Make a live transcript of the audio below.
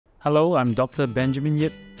Hello, I'm Dr Benjamin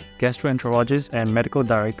Yip, Gastroenterologist and Medical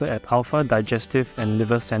Director at Alpha Digestive and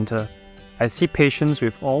Liver Centre. I see patients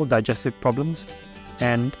with all digestive problems,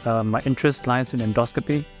 and my interest lies in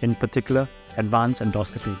endoscopy, in particular advanced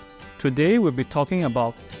endoscopy. Today we'll be talking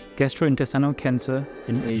about gastrointestinal cancer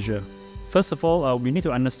in Asia. First of all, we need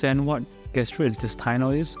to understand what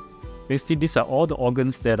gastrointestinal is. Basically, these are all the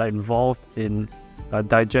organs that are involved in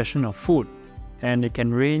digestion of food, and it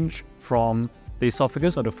can range from the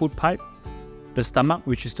esophagus or the food pipe, the stomach,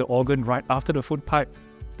 which is the organ right after the food pipe,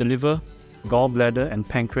 the liver, gallbladder and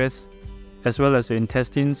pancreas, as well as the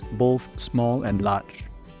intestines, both small and large.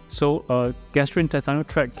 So gastrointestinal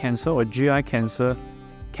tract cancer or GI cancer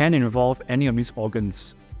can involve any of these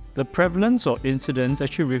organs. The prevalence or incidence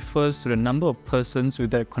actually refers to the number of persons with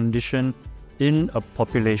that condition in a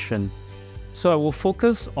population. So I will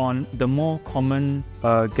focus on the more common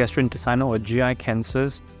gastrointestinal or GI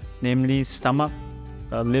cancers, namely stomach,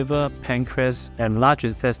 liver, pancreas, and large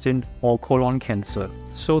intestine or colon cancer.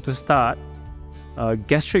 So to start,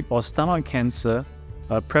 gastric or stomach cancer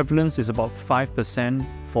prevalence is about 5%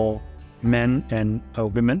 for men and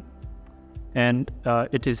women, and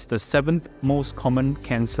it is the 7th most common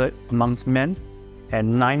cancer amongst men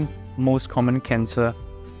and 9th most common cancer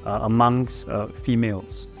amongst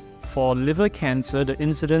females. For liver cancer, the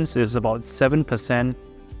incidence is about 7%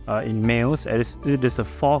 in males. It is the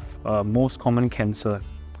 4th most common cancer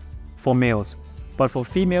for males. But for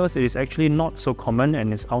females, it is actually not so common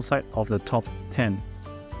and is outside of the top 10.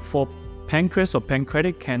 For pancreas or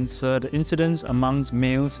pancreatic cancer, the incidence amongst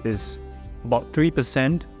males is about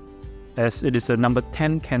 3%, as it is the number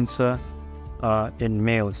 10 cancer in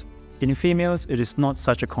males. In females, it is not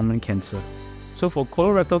such a common cancer. So for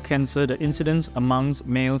colorectal cancer, the incidence amongst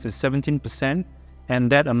males is 17%, and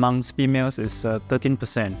that amongst females is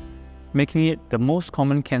 13%, making it the most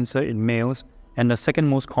common cancer in males and the 2nd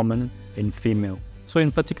most common in female. So in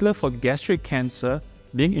particular for gastric cancer,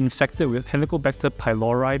 being infected with Helicobacter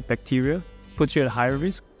pylori bacteria puts you at higher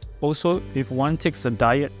risk. Also, if one takes a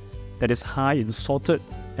diet that is high in salted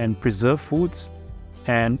and preserved foods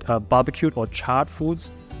and barbecued or charred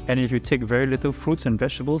foods, and if you take very little fruits and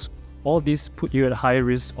vegetables, all these put you at higher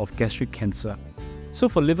risk of gastric cancer. So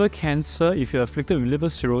for liver cancer, if you're afflicted with liver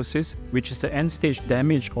cirrhosis, which is the end-stage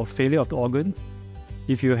damage or failure of the organ,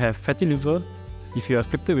 if you have fatty liver, if you're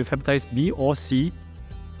afflicted with hepatitis B or C,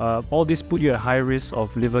 all these put you at high risk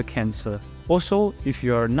of liver cancer. Also, if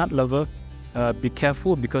you're a nut lover, be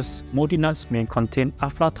careful because moldy nuts may contain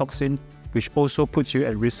aflatoxin, which also puts you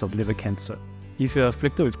at risk of liver cancer. If you're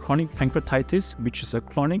afflicted with chronic pancreatitis, which is a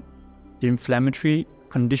chronic inflammatory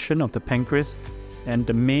condition of the pancreas, and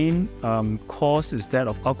the main cause is that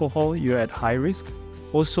of alcohol, you're at high risk.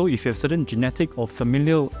 Also, if you have certain genetic or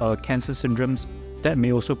familial cancer syndromes, that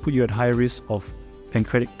may also put you at high risk of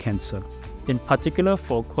pancreatic cancer. In particular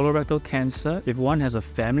for colorectal cancer, if one has a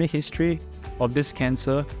family history of this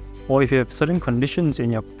cancer, or if you have certain conditions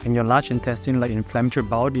in your large intestine like inflammatory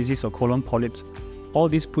bowel disease or colon polyps, all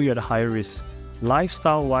these put you at a higher risk.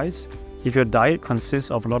 Lifestyle-wise, if your diet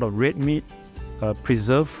consists of a lot of red meat,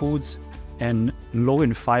 preserved foods, and low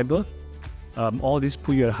in fiber, all these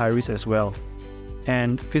put you at high risk as well.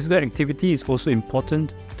 And physical activity is also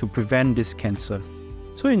important to prevent this cancer.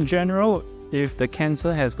 So in general, if the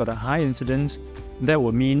cancer has got a high incidence, that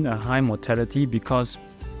will mean a high mortality because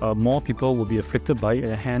more people will be afflicted by it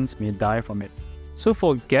and hence may die from it. So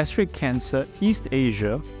for gastric cancer, East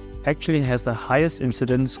Asia actually has the highest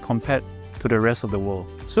incidence compared to the rest of the world.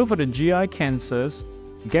 So for the GI cancers,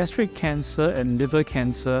 gastric cancer and liver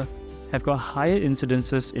cancer have got higher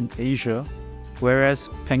incidences in Asia, whereas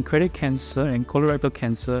pancreatic cancer and colorectal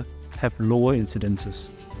cancer have lower incidences.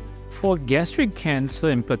 For gastric cancer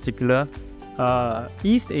in particular,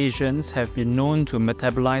 East Asians have been known to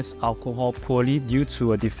metabolize alcohol poorly due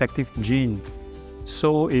to a defective gene.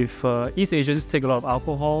 So if East Asians take a lot of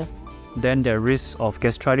alcohol, then their risk of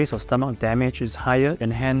gastritis or stomach damage is higher,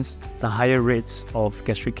 and hence the higher rates of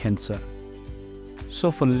gastric cancer.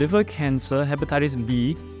 So for liver cancer, hepatitis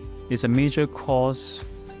B is a major cause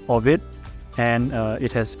of it, and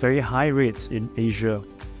it has very high rates in Asia.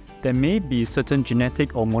 There may be certain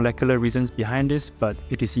genetic or molecular reasons behind this, but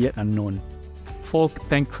it is yet unknown. For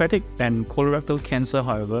pancreatic and colorectal cancer,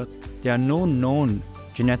 however, there are no known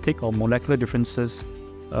genetic or molecular differences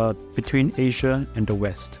between Asia and the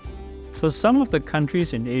West. So some of the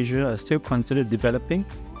countries in Asia are still considered developing,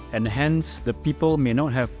 and hence the people may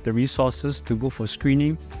not have the resources to go for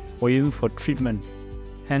screening or even for treatment.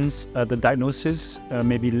 Hence, the diagnosis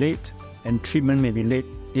may be late and treatment may be late,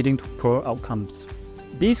 leading to poor outcomes.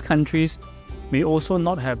 These countries may also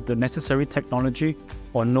not have the necessary technology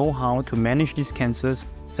or know how to manage these cancers,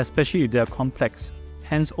 especially if they are complex,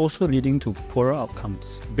 hence also leading to poorer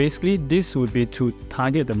outcomes. Basically, this would be to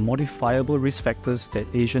target the modifiable risk factors that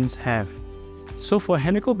Asians have. So for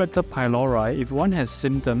Helicobacter pylori, if one has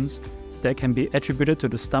symptoms that can be attributed to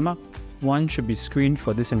the stomach, one should be screened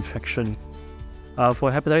for this infection.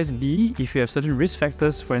 For hepatitis B, if you have certain risk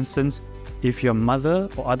factors, for instance, if your mother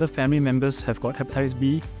or other family members have got hepatitis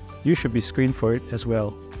B, you should be screened for it as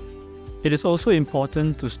well. It is also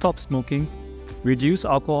important to stop smoking, reduce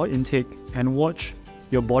alcohol intake, and watch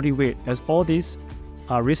your body weight, as all these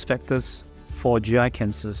are risk factors for GI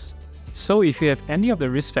cancers. So if you have any of the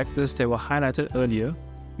risk factors that were highlighted earlier,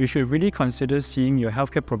 you should really consider seeing your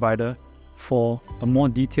healthcare provider for a more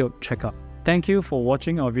detailed checkup. Thank you for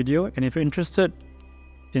watching our video, and if you're interested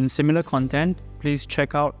in similar content, please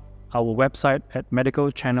check out our website at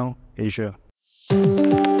Medical Channel Asia.